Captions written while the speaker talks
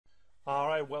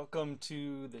Alright, welcome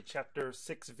to the Chapter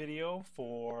 6 video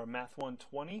for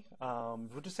Mth120.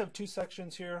 We'll just have two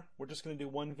sections here. We're just going to do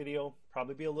one video,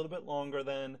 probably be a little bit longer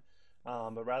then,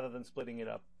 but rather than splitting it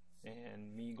up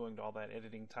and me going to all that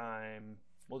editing time,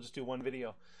 we'll just do one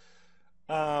video.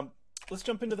 Let's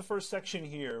jump into the first section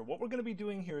here. What we're going to be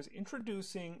doing here is we're going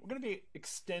to be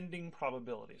extending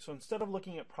probability. So instead of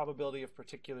looking at probability of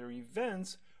particular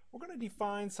events, we're going to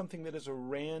define something that is a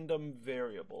random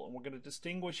variable, and we're going to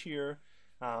distinguish here.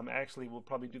 Actually, we'll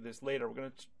probably do this later. We're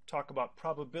going to talk about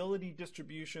probability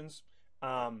distributions.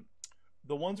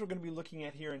 The ones we're going to be looking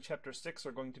at here in Chapter 6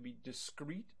 are going to be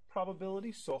discrete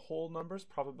probability, so whole numbers,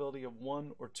 probability of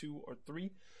 1 or 2 or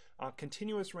 3.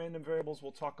 Continuous random variables,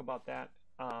 we'll talk about that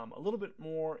a little bit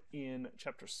more in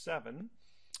Chapter 7.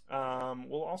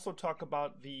 We'll also talk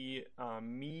about the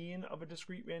mean of a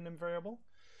discrete random variable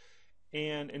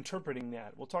and interpreting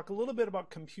that. We'll talk a little bit about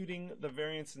computing the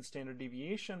variance and standard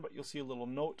deviation, but you'll see a little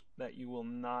note that you will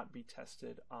not be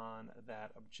tested on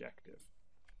that objective.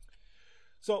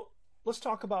 So let's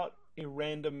talk about a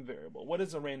random variable. What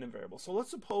is a random variable? So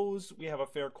let's suppose we have a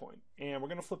fair coin, and we're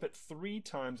going to flip it 3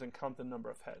 times and count the number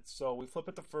of heads. So we flip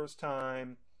it the first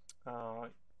time.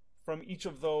 From each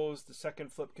of those, the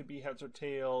second flip could be heads or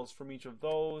tails. From each of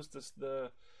those,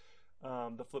 the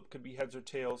flip could be heads or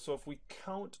tails. So if we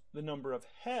count the number of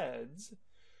heads,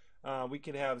 we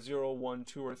could have 0, 1,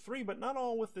 2, or 3, but not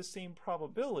all with the same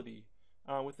probability,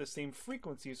 with the same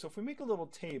frequency. So if we make a little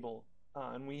table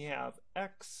and we have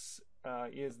x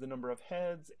is the number of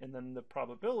heads and then the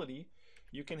probability,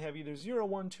 you can have either 0,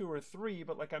 1, 2, or 3,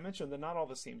 but like I mentioned, they're not all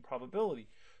the same probability.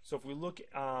 So if we look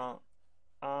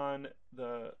on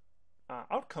the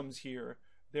outcomes here,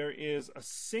 there is a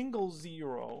single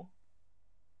 0.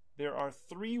 There are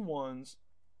 3 1s,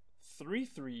 3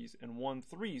 3s, and 1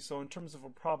 3. So in terms of a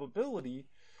probability,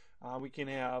 we can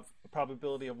have a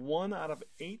probability of 1 out of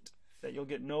 8 that you'll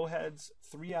get no heads,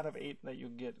 3 out of 8 that you'll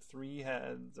get 3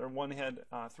 heads, or 1 head,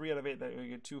 3 out of 8 that you'll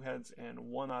get 2 heads, and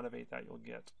 1 out of 8 that you'll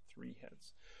get 3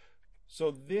 heads. So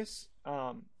this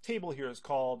table here is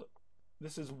called,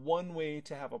 this is one way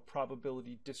to have a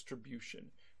probability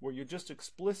distribution, where you're just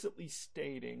explicitly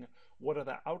stating what are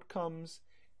the outcomes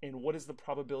and what is the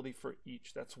probability for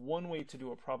each. That's one way to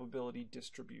do a probability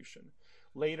distribution.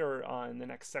 Later in the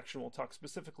next section, we'll talk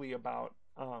specifically about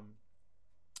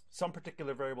some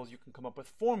particular variables. You can come up with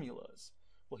formulas.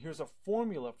 Well, here's a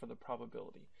formula for the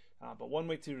probability, but one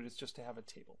way to do it is just to have a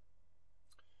table.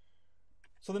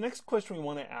 So the next question we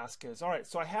want to ask is, all right,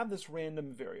 so I have this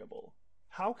random variable.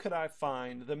 How could I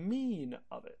find the mean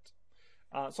of it?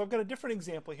 So I've got a different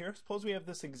example here. Suppose we have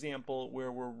this example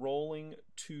where we're rolling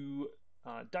 2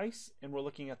 dice and we're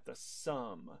looking at the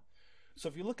sum. So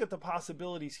if you look at the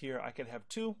possibilities here, I could have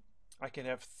 2, I could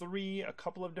have 3 a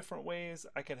couple of different ways,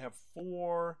 I could have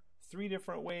 4 3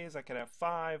 different ways, I could have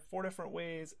 5 4 different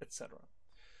ways, etc.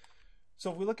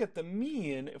 So if we look at the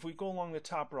mean, if we go along the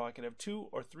top row, I could have 2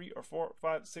 or 3 or 4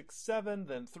 5 6 7,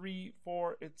 then 3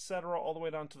 4, etc. all the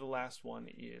way down to the last one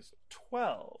is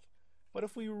 12. But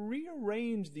if we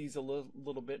rearrange these a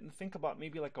little bit and think about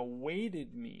maybe like a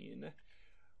weighted mean,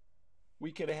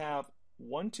 we could have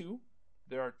 1 2,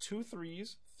 there are 2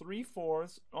 3s, 3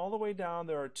 4s, all the way down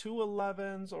there are 2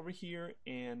 11s over here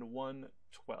and 1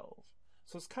 12.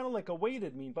 So it's kind of like a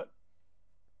weighted mean, but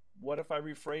what if I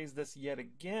rephrase this yet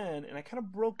again and I kind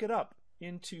of broke it up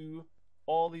into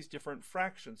all these different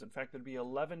fractions? In fact, there'd be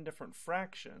 11 different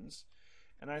fractions.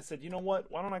 And I said, you know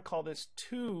what, why don't I call this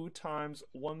 2 times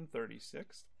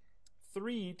 1/36,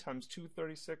 3 times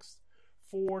 2/36,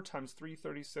 4 times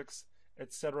 3/36,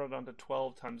 etc. down to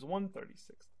 12 times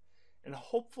 1/36. And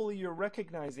hopefully you're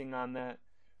recognizing on that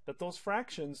those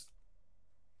fractions,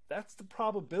 that's the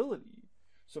probability.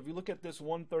 So if you look at this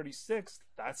 1/36,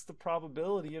 that's the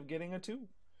probability of getting a 2.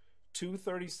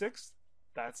 2/36,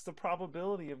 that's the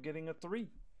probability of getting a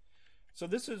 3. So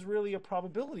this is really a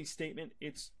probability statement.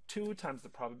 It's 2 times the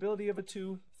probability of a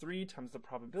 2, 3 times the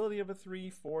probability of a 3,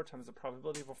 4 times the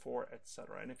probability of a 4,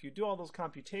 etc. And if you do all those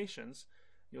computations,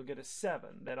 you'll get a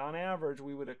 7. That on average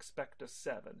we would expect a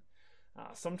 7.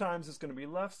 Sometimes it's going to be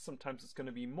less, sometimes it's going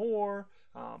to be more,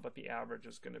 but the average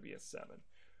is going to be a 7.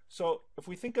 So if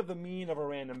we think of the mean of a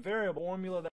random variable,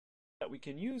 formula that we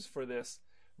can use for this,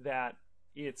 that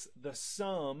it's the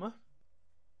sum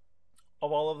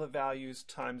of all of the values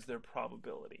times their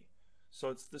probability. So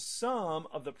it's the sum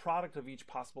of the product of each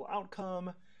possible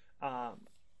outcome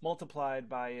multiplied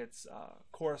by its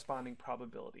corresponding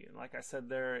probability. And like I said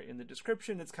there in the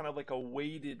description, it's kind of like a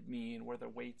weighted mean where the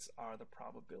weights are the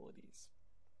probabilities.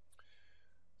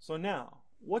 So now,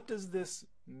 what does this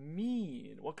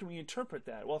mean? What can we interpret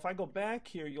that? Well, if I go back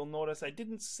here, you'll notice I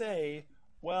didn't say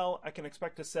well, I can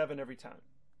expect a 7 every time.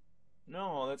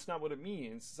 No, that's not what it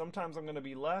means. Sometimes I'm going to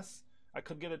be less. I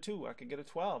could get a 2, I could get a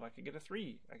 12, I could get a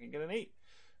 3, I could get an 8.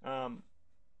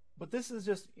 But this is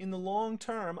just in the long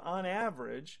term, on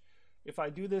average, if I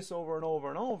do this over and over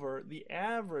and over, the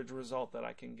average result that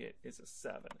I can get is a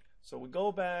 7. So we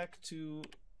go back to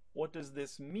what does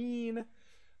this mean?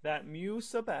 That mu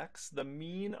sub x, the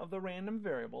mean of the random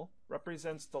variable,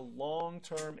 represents the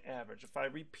long-term average. If I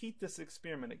repeat this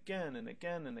experiment again and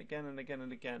again and again and again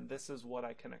and again, this is what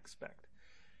I can expect.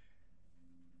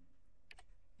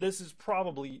 This is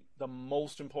probably the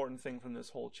most important thing from this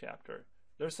whole chapter.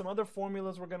 There's some other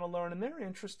formulas we're going to learn, and they're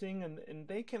interesting, and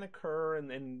they can occur,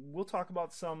 and we'll talk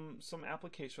about some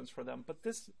applications for them. But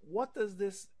this, what does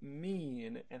this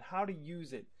mean and how to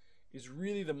use it is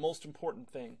really the most important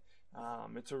thing.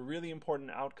 It's a really important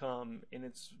outcome, and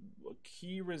it's a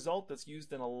key result that's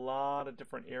used in a lot of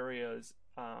different areas,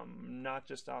 not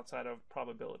just outside of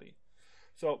probability.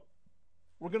 So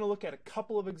we're going to look at a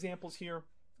couple of examples here.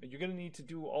 You're going to need to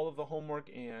do all of the homework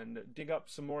and dig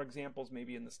up some more examples,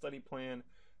 maybe in the study plan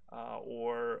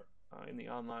or in the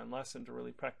online lesson, to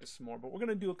really practice some more. But we're going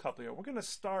to do a couple here. We're going to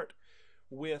start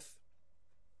with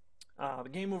the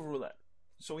game of roulette.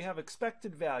 So we have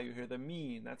expected value here, the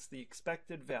mean, that's the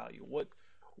expected value.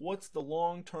 What's the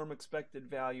long-term expected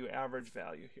value, average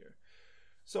value here?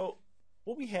 So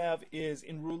what we have is,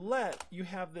 in roulette, you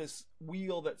have this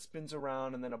wheel that spins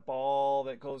around and then a ball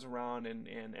that goes around and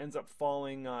ends up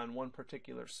falling on one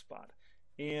particular spot.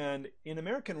 And in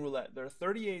American roulette, there are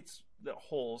 38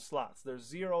 whole slots. There's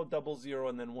 0, 00,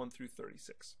 and then 1 through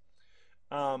 36.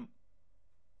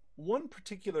 One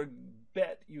particular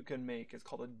bet you can make is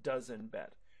called a dozen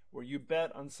bet, where you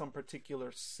bet on some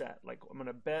particular set. Like, I'm going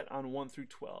to bet on 1 through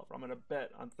 12, or I'm going to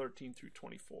bet on 13 through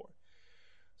 24.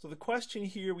 So the question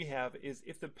here we have is,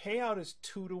 if the payout is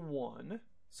 2 to 1,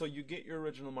 so you get your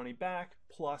original money back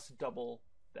plus double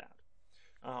that,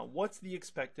 what's the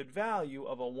expected value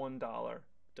of a $1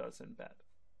 dozen bet?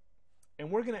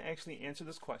 And we're going to actually answer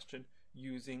this question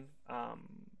using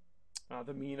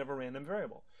the mean of a random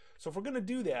variable. So if we're going to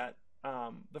do that,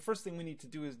 the first thing we need to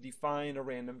do is define a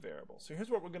random variable. So here's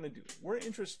what we're going to do. We're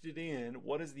interested in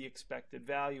what is the expected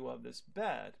value of this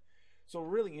bet. So we're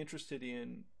really interested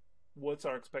in what's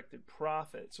our expected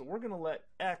profit. So we're going to let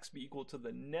x be equal to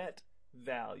the net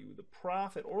value, the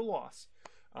profit or loss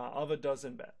of a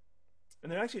dozen bet.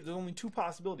 And then actually there's only two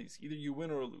possibilities. Either you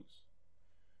win or lose.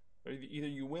 Or either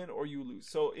you win or you lose.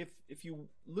 So if you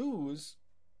lose,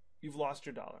 you've lost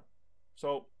your dollar.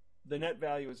 So the net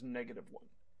value is -1.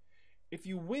 If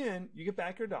you win, you get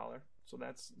back your dollar. So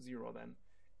that's 0 then.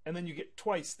 And then you get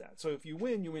twice that. So if you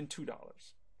win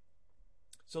 $2.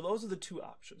 So those are the two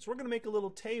options. We're going to make a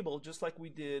little table just like we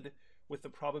did with the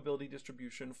probability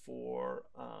distribution for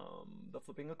the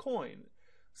flipping a coin.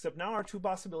 Except now our two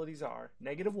possibilities are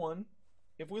 -1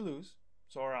 if we lose.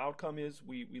 So our outcome is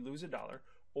we lose $1,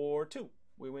 or 2,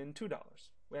 we win $2.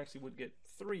 We actually would get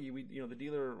 3. The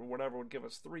dealer or whatever would give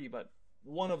us 3, but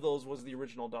one of those was the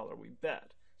original dollar we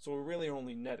bet. So we're really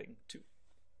only netting 2.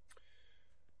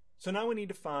 So now we need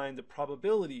to find the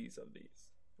probabilities of these.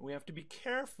 We have to be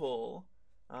careful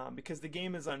because the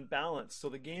game is unbalanced. So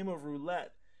the game of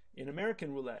roulette, in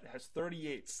American roulette, has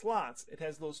 38 slots. It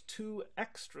has those 2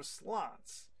 extra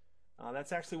slots.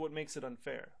 That's actually what makes it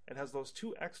unfair. It has those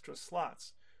 2 extra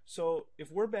slots. So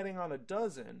if we're betting on a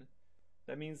dozen,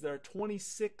 that means there are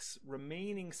 26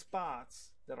 remaining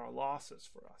spots that are losses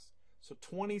for us. So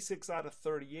 26 out of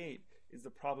 38 is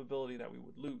the probability that we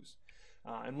would lose.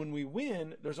 And when we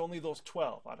win, there's only those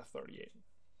 12 out of 38.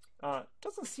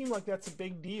 Doesn't seem like that's a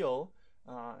big deal,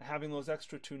 having those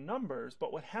extra 2 numbers,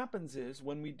 but what happens is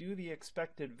when we do the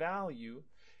expected value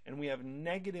and we have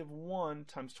 -1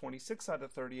 times 26 out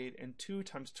of 38 and 2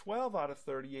 times 12 out of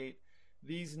 38,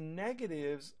 these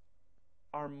negatives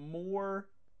are more,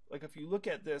 like if you look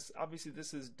at this, obviously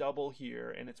this is double here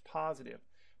and it's positive,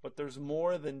 but there's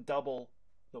more than double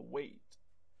the weight.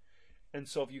 And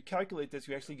so if you calculate this,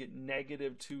 you actually get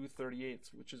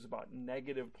 -2/38, which is about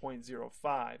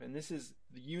 -0.05. And this is,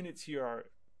 the units here are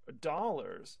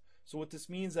dollars. So what this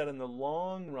means that in the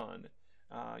long run,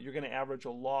 you're going to average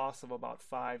a loss of about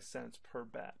 5 cents per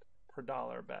bet, per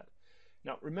dollar bet.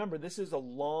 Now remember, this is a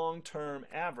long-term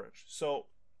average. So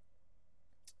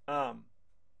I'm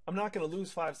not going to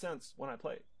lose 5 cents when I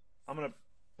play. I'm going to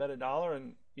bet $1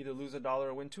 and either lose $1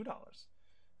 or win $2.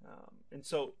 And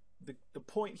so the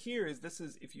point here is, this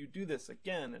is, if you do this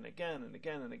again and again and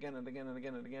again and again and again and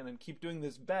again and again and keep doing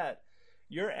this bet,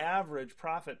 your average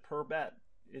profit per bet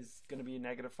is going to be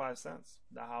 -5 cents.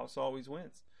 The house always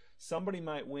wins. Somebody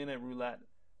might win at roulette,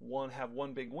 have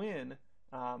one big win,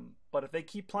 but if they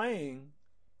keep playing,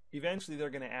 eventually they're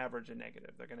going to average a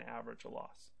negative. They're going to average a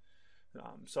loss.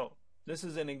 So this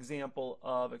is an example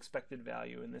of expected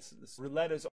value, and this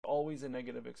roulette is always a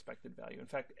negative expected value. In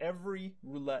fact, every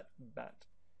roulette bet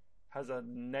has a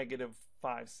negative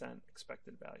 5-cent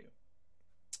expected value.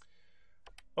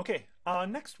 Okay,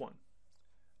 next one.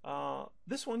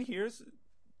 This one here is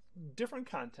different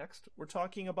context. We're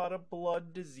talking about a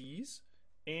blood disease,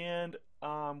 and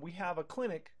we have a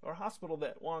clinic or hospital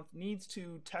that needs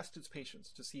to test its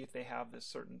patients to see if they have this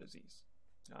certain disease.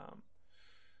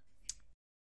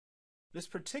 This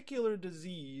particular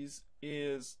disease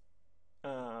is,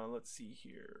 let's see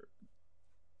here.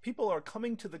 People are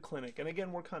coming to the clinic, and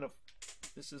again,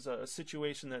 this is a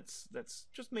situation that's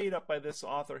just made up by this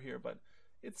author here, but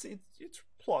it's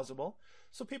plausible.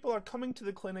 So people are coming to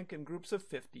the clinic in groups of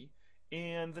 50,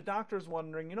 and the doctor's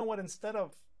wondering, you know what, instead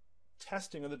of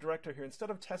testing, or the director here, instead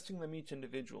of testing them each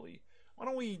individually, why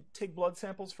don't we take blood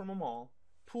samples from them all,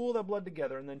 pool that blood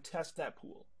together, and then test that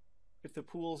pool. If the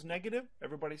pool's negative,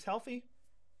 everybody's healthy,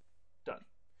 done.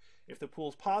 If the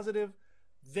pool's positive,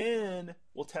 then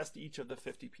we'll test each of the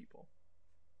 50 people.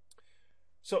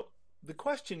 So the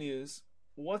question is,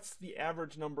 what's the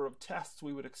average number of tests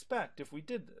we would expect if we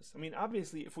did this? I mean,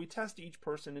 obviously, if we test each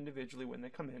person individually when they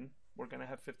come in, we're going to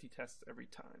have 50 tests every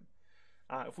time.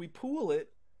 If we pool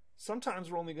it,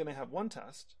 sometimes we're only going to have one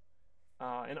test,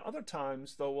 and other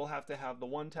times, though, we'll have to have the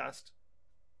one test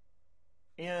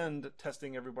and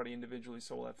testing everybody individually,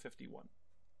 so we'll have 51.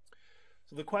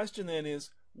 So the question then is,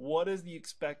 what is the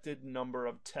expected number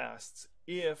of tests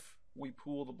if we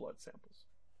pool the blood samples?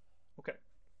 Okay,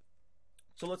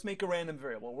 so let's make a random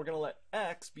variable. We're going to let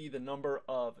x be the number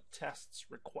of tests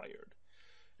required.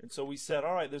 And so we said,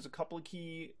 all right, there's a couple of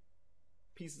key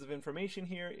pieces of information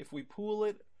here. If we pool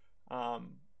it,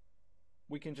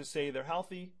 we can just say they're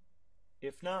healthy.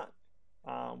 If not,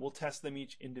 we'll test them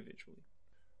each individually.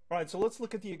 All right, so let's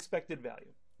look at the expected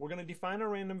value. We're going to define a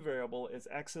random variable as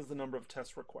x is the number of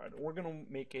tests required. We're going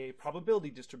to make a probability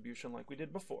distribution like we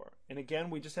did before. And again,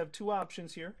 we just have two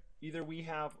options here. Either we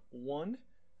have 1,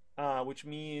 which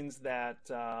means that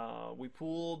we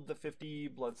pooled the 50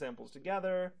 blood samples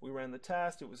together, we ran the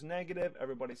test, it was negative,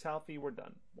 everybody's healthy, we're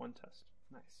done. One test.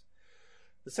 Nice.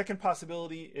 The second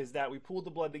possibility is that we pooled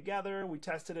the blood together, we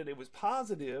tested it, it was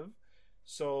positive,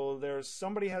 so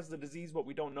somebody has the disease but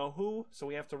we don't know who, so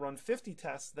we have to run 50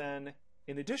 tests then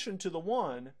in addition to the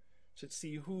 1 to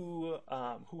see who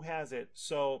has it.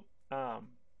 So that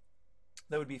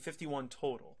would be 51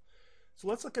 total. So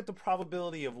let's look at the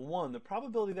probability of 1. The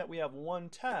probability that we have one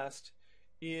test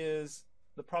is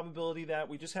the probability that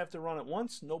we just have to run it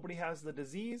once, nobody has the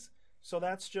disease, so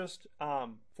that's just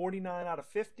 49 out of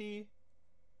 50.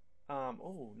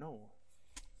 Oh no,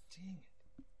 dang it.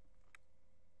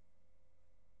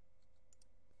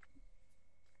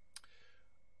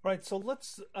 All right, so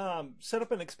let's set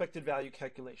up an expected value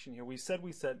calculation here. We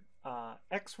said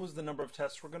x was the number of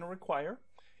tests we're going to require.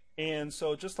 And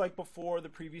so just like before the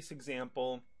previous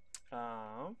example,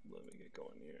 let me get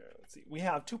going here. Let's see. We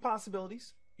have two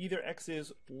possibilities. Either x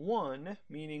is 1,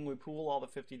 meaning we pool all the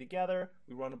 50 together,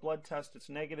 we run a blood test, it's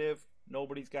negative,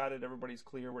 nobody's got it, everybody's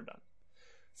clear, we're done.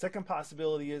 Second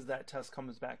possibility is that test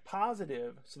comes back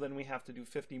positive, so then we have to do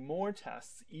 50 more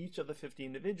tests, each of the 50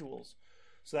 individuals.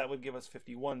 So that would give us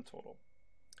 51 total.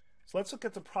 So let's look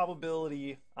at the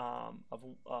probability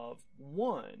of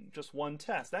 1, just one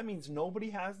test. That means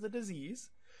nobody has the disease.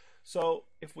 So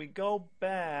if we go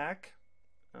back,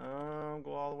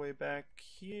 go all the way back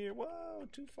here. Whoa,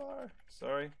 too far.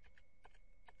 Sorry.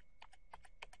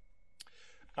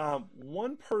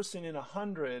 1 person in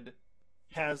 100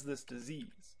 has this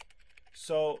disease.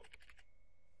 So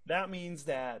that means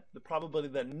that the probability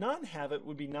that none have it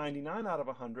would be 99 out of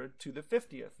 100 to the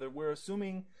 50th. That we're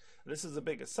assuming, this is a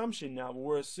big assumption now, but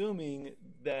we're assuming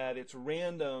that it's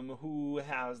random who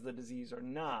has the disease or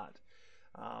not.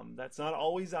 That's not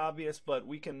always obvious, but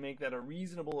we can make that a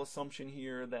reasonable assumption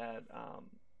here that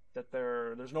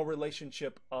there's no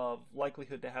relationship of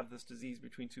likelihood to have this disease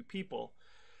between two people.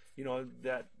 You know,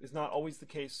 that is not always the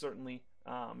case, certainly,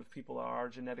 if people are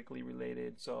genetically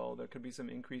related, so there could be some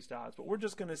increased odds. But we're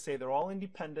just going to say they're all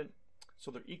independent, so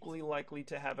they're equally likely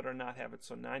to have it or not have it,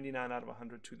 so 99 out of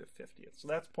 100 to the 50th. So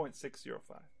that's 0.605.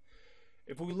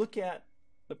 If we look at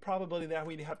the probability that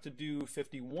we'd have to do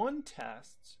 51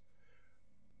 tests,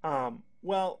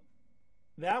 well,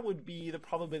 that would be the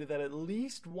probability that at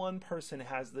least one person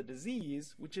has the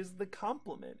disease, which is the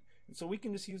complement. And so we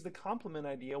can just use the complement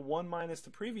idea, 1 minus the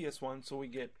previous one, so we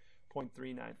get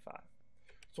 0.395.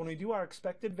 So when we do our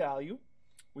expected value,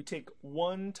 we take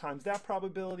 1 times that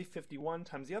probability, 51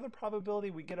 times the other probability,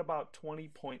 we get about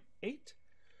 20.8.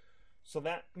 So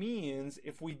that means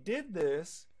if we did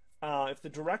this, if the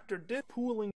director did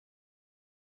pooling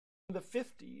the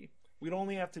 50, we'd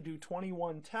only have to do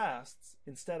 21 tests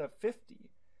instead of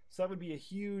 50. So that would be a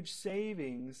huge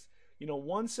savings. You know,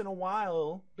 once in a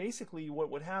while, basically what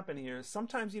would happen here is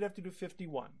sometimes you'd have to do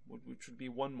 51, which would be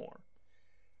one more.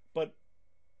 But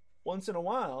once in a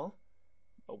while,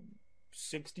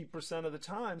 60% of the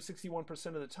time, 61%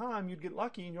 of the time, you'd get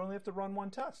lucky and you only have to run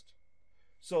one test.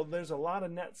 So there's a lot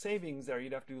of net savings there.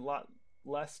 You'd have to do a lot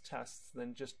less tests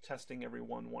than just testing every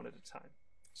one at a time.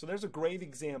 So there's a great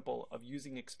example of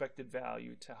using expected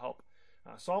value to help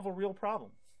solve a real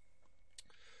problem.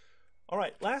 All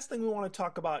right, last thing we want to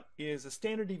talk about is a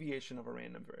standard deviation of a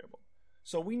random variable.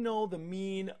 So we know the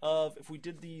mean of, if we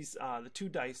did these, the two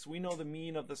dice, we know the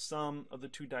mean of the sum of the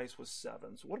two dice was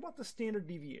 7. So what about the standard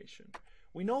deviation?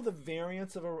 We know the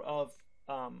variance of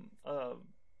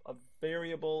a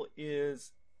variable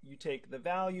is you take the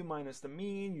value minus the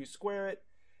mean, you square it,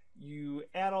 you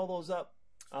add all those up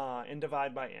and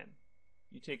divide by n.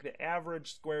 You take the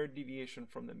average squared deviation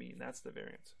from the mean. That's the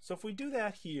variance. So if we do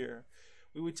that here,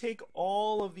 we would take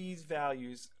all of these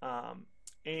values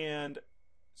and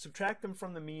subtract them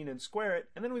from the mean and square it,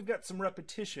 and then we've got some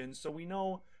repetition. So we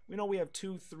know we have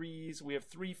 2 3s, we have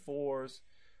 3 4s,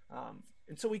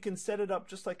 and so we can set it up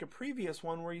just like a previous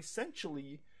one where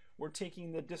essentially we're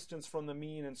taking the distance from the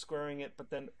mean and squaring it, but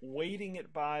then weighting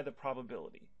it by the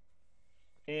probability.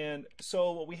 And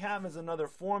so what we have is another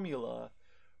formula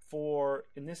for,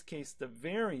 in this case, the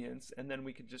variance, and then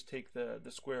we could just take the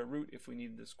square root if we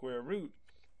need the square root.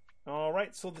 All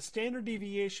right, so the standard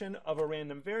deviation of a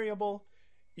random variable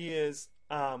is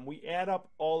we add up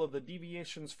all of the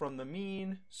deviations from the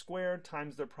mean squared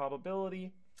times their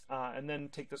probability, and then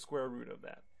take the square root of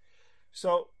that.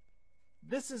 So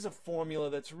this is a formula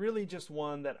that's really just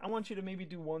one that I want you to maybe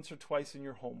do once or twice in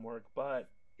your homework, but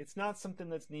it's not something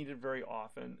that's needed very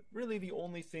often. Really the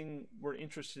only thing we're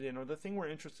interested in, or the thing we're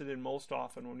interested in most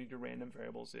often when we do random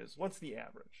variables, is what's the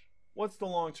average? What's the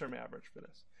long-term average for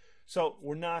this? So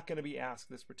we're not going to be asked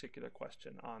this particular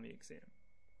question on the exam.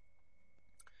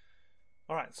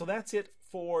 All right, so that's it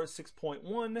for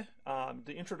 6.1,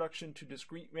 the introduction to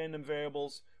discrete random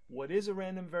variables. What is a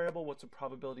random variable? What's a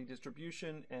probability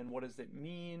distribution? And what does it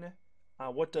mean?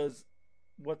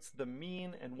 What's the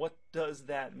mean? And what does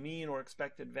that mean or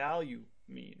expected value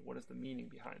mean? What is the meaning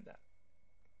behind that?